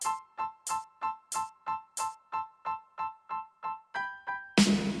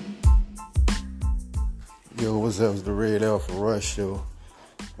Yo, what's up? It's the Red Alpha Rush Show.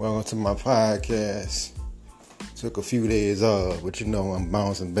 Welcome to my podcast. Took a few days off, but I'm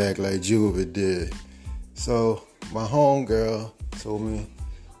bouncing back like Juvie did. So, my homegirl told me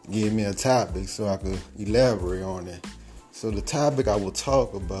to give me a topic so I could elaborate on it. So, the topic I will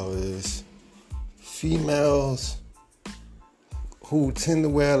talk about is females who tend to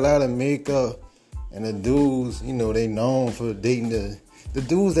wear a lot of makeup, and the dudes, they known for dating the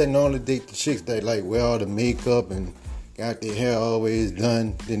dudes that normally date the chicks that like wear all the makeup and got their hair always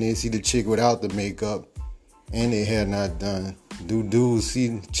done. Then they see the chick without the makeup and their hair not done. Do dudes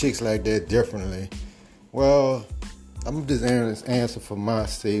see chicks like that differently? Well, I'm just answer for my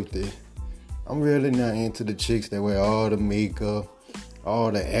safety. I'm really not into the chicks that wear all the makeup, all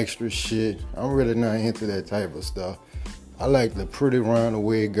the extra shit. I'm really not into that type of stuff. I like the pretty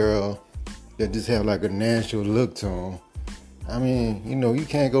round-away girl that just have like a natural look to them. I mean, you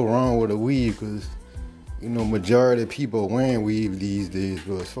can't go wrong with a weave because, majority of people are wearing weave these days.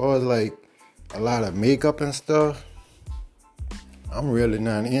 But as far as like a lot of makeup and stuff, I'm really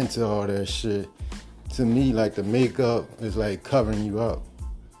not into all that shit. To me, like the makeup is like covering you up.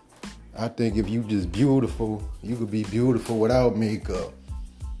 I think if you just beautiful, you could be beautiful without makeup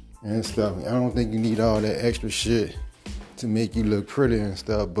and stuff. I don't think you need all that extra shit to make you look pretty and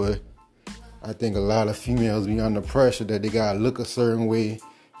stuff, but I think a lot of females be under pressure that they gotta look a certain way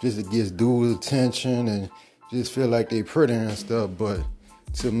just to get dudes' attention and just feel like they pretty and stuff. But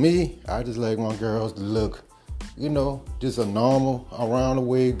to me, I just like my girls to look, just a normal, around the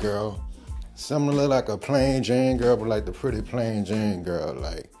way girl. Similar like a plain Jane girl, but like the pretty plain Jane girl.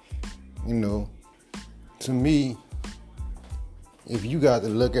 Like, to me, if you got to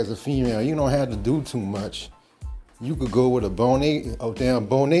look as a female, you don't have to do too much. You could go with a damn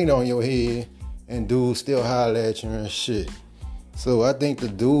bonnet on your head and dudes still holler at you and shit. So I think the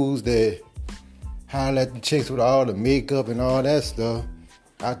dudes that holler at the chicks with all the makeup and all that stuff,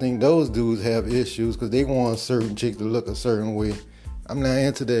 I think those dudes have issues because they want certain chicks to look a certain way. I'm not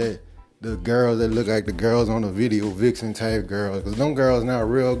into the girls that look like the girls on the video, vixen type girls, because them girls not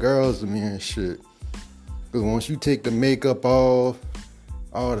real girls to me and shit. Because once you take the makeup off,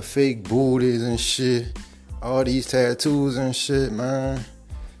 all the fake booties and shit, all these tattoos and shit, man,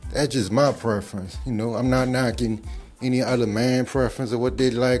 that's just my preference. I'm not knocking any other man preference or what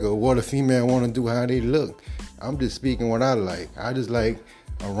they like or what a female want to do, how they look. I'm just speaking what I like. I just like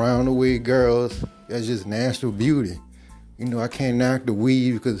around the way girls that's just natural beauty. I can't knock the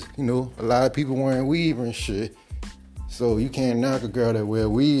weave because, a lot of people wearing weave and shit. So you can't knock a girl that wear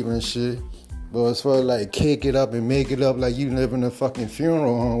weave and shit. But as far as like cake it up and make it up like you live in a fucking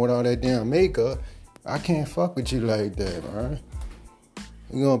funeral home with all that damn makeup, I can't fuck with you like that, man.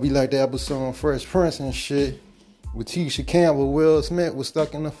 You're gonna be like the episode on Fresh Prince and shit with Tisha Campbell. Will Smith was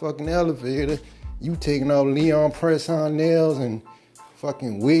stuck in the fucking elevator. You taking off Leon press-on nails and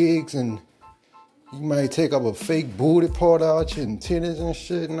fucking wigs, and you might take up a fake booty part out your titties and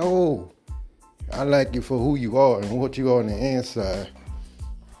shit. No. I like you for who you are and what you are on the inside.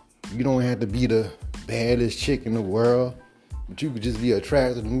 You don't have to be the baddest chick in the world. But you could just be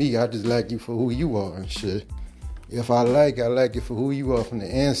attracted to me. I just like you for who you are and shit. If I like you for who you are from the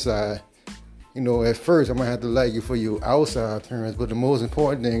inside. At first I'm going to have to like you for your outside appearance. But the most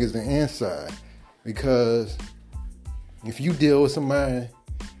important thing is the inside. Because if you deal with somebody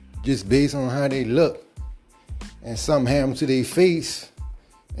just based on how they look and something happens to their face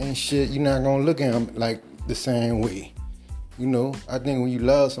and shit, you're not going to look at them like the same way. I think when you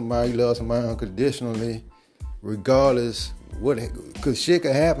love somebody unconditionally, regardless because shit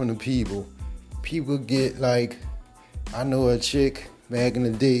could happen to people. People get like, I know a chick back in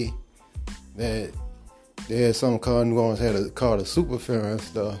the day that they had something called a super fair and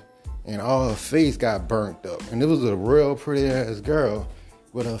stuff, and all her face got burnt up. And it was a real pretty ass girl,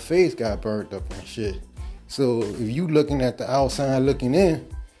 but her face got burnt up and shit. So if you looking at the outside looking in,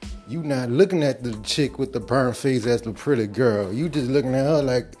 you not looking at the chick with the burnt face as the pretty girl. You just looking at her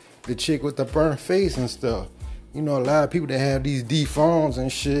like the chick with the burnt face and stuff. A lot of people that have these deforms and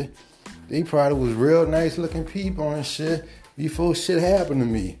shit, they probably was real nice looking people and shit before shit happened to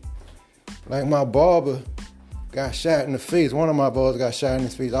me. Like my barber got shot in the face. One of my barbers got shot in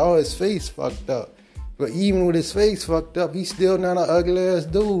his face. All his face fucked up. But even with his face fucked up, he's still not an ugly ass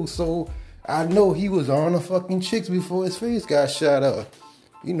dude. So I know he was on the fucking chicks before his face got shot up.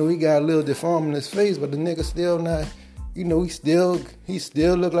 He got a little deformed in his face, but the nigga still not, he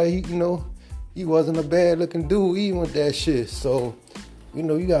still look like he wasn't a bad looking dude even with that shit. So,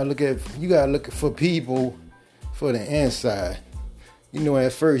 you gotta look for people for the inside.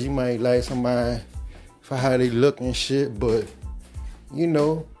 At first you might like somebody for how they look and shit, but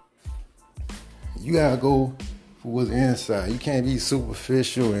You gotta go for what's inside. You can't be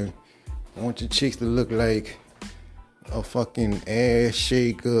superficial and want your chicks to look like a fucking ass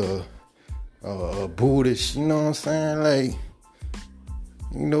shaker, a Buddhist. You know what I'm saying? Like,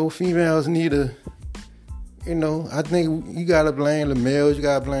 you know, females need a, you know, I think you gotta blame the males, you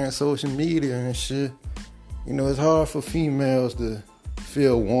gotta blame social media and shit. You know, it's hard for females to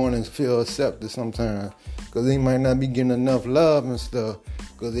feel wanted and feel accepted sometimes, because they might not be getting enough love and stuff,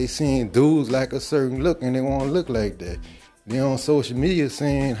 because they seeing dudes like a certain look and they want to look like that. They on social media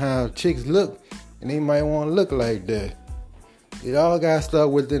saying how chicks look and they might want to look like that. It all got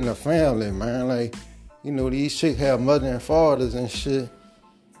stuff within the family, man. Like, you know, these chicks have mother and fathers and shit.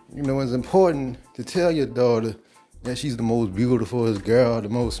 You know, it's important to tell your daughter that she's the most beautifulest girl, the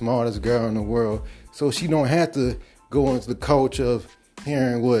most smartest girl in the world, so she don't have to go into the culture of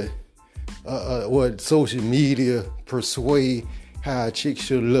hearing what social media persuade how a chick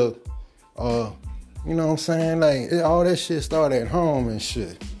should look. You know what I'm saying? Like, all that shit start at home and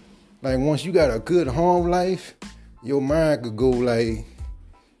shit. Like, once you got a good home life, your mind could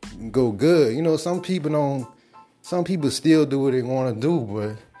go good. You know, some people still do what they want to do,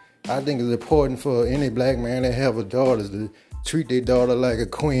 but I think it's important for any black man that have a daughter to treat their daughter like a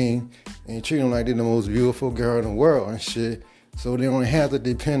queen and treat them like they're the most beautiful girl in the world and shit, so they don't have to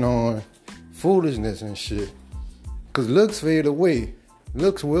depend on foolishness and shit. Because looks fade away.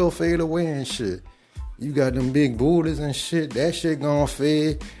 Looks will fade away and shit. You got them big booties and shit, that shit gonna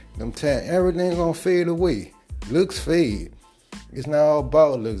fade. Everything gonna fade away. Looks fade. It's not all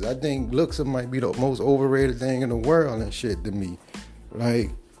about looks. I think looks might be the most overrated thing in the world and shit to me. Like,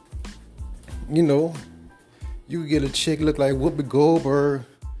 you know, you get a chick look like Whoopi Goldberg,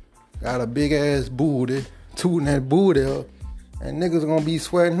 got a big ass booty, tooting that booty up, and niggas gonna be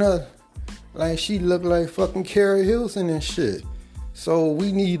sweating her like she look like fucking Carrie Hilson and shit. So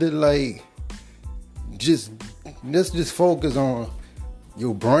we need to let's just focus on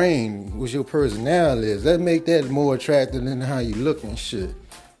your brain, what your personality is. That make that more attractive than how you look and shit.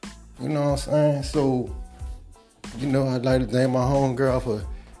 You know what I'm saying? So, you know, I'd like to thank my homegirl for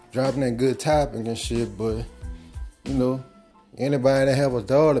dropping that good topic and shit, but, you know, anybody that have a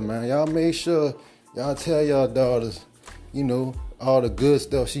daughter, man, y'all make sure y'all tell y'all daughters, you know, all the good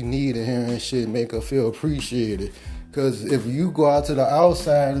stuff she need in here and shit, make her feel appreciated. Because if you go out to the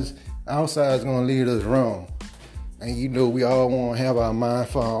outsiders gonna lead us wrong. And you know, we all want to have our mind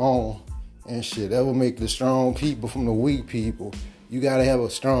for our own and shit. That will make the strong people from the weak people. You gotta have a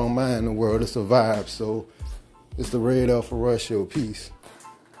strong mind in the world to survive. So it's the Radar for Rush Show. Peace.